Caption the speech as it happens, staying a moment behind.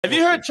Have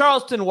you heard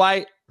Charleston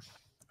White?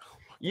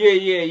 Yeah.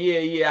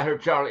 I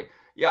heard Charlie.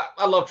 Yeah,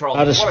 I love Charleston.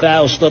 All this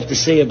foul stuff to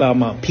say about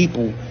my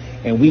people,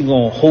 and we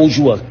gonna hold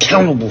you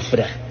accountable for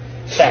that.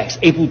 Facts.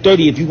 April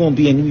 30th, you're gonna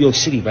be in New York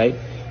City, right?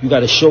 You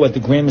got a show at the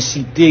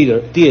Gramercy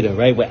Theater,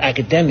 right? With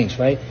academics,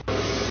 right?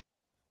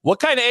 What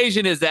kind of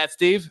Asian is that,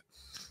 Steve?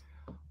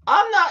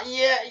 I'm not.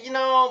 Yeah,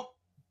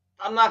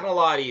 I'm not gonna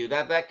lie to you.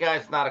 That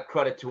guy's not a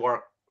credit to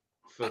our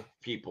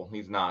people.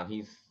 He's not.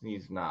 He's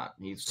not.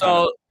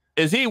 So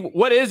is he?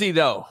 What is he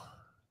though?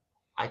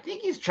 I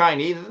think he's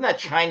Chinese. Isn't that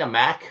China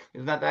Mac?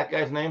 Isn't that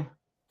guy's name?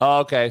 Oh,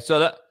 okay.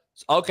 So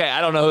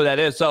I don't know who that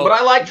is. So, but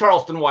I like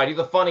Charleston White. He's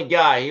a funny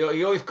guy.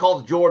 He always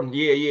calls Jordan.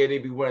 Yeah, they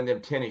be wearing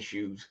them tennis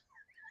shoes.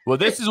 Well,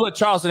 this is what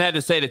Charleston had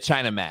to say to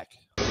China Mac.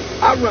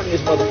 I run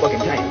this motherfucking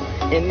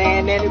town, and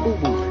nanny boo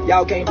boo,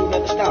 y'all can't do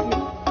nothing to stop me.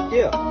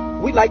 Yeah,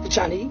 we like the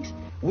Chinese.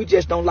 We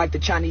just don't like the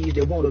Chinese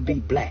that want to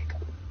be black.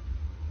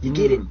 You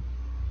get it?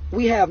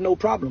 We have no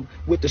problem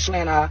with the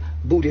slant eye,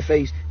 booty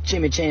face,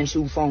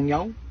 chimichansu fong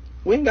yong.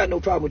 We ain't got no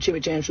problem with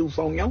chimichansu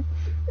fong yong,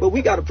 but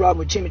we got a problem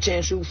with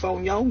chimichansu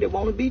fong yong that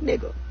want to be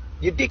nigga.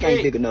 Your dick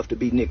ain't big enough to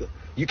be nigga.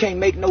 You can't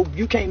make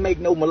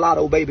no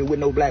mulatto baby with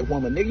no black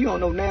woman, nigga. You don't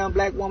know now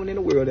black woman in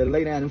the world that'll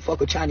lay down and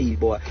fuck a Chinese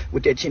boy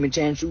with that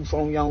chimichansu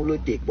fong yong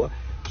little dick, boy.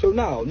 So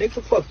no,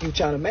 nigga, fuck you,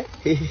 China man.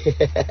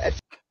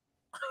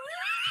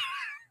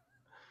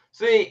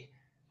 See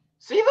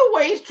the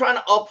way he's trying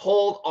to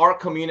uphold our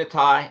community,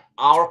 the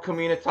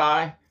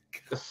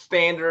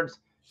standards.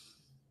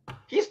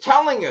 He's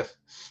telling us,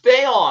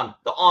 stay on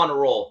the honor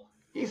roll.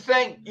 He's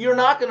saying, you're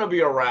not going to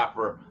be a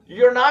rapper.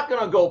 You're not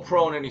going to go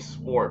pro in any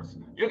sports.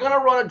 You're going to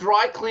run a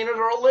dry cleaners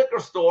or a liquor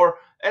store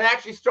and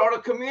actually start a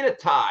community.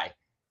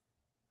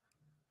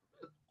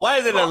 Why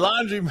is it a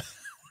laundry?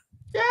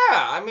 Yeah,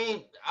 I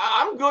mean,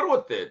 I'm good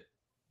with it.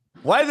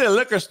 Why is it a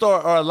liquor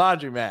store or a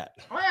laundromat?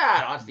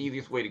 Yeah, that's the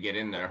easiest way to get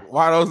in there.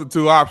 Why those are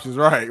two options,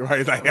 right?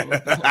 Like,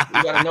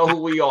 you got to know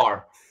who we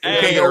are. You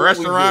can't get a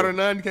restaurant or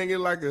nothing. You can't get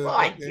like a. Well,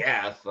 I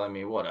guess. I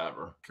mean,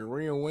 whatever.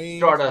 Korean wings.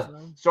 Start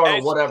a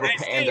whatever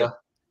panda.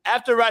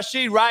 After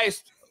Rashid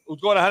Rice was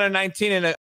going 119 in a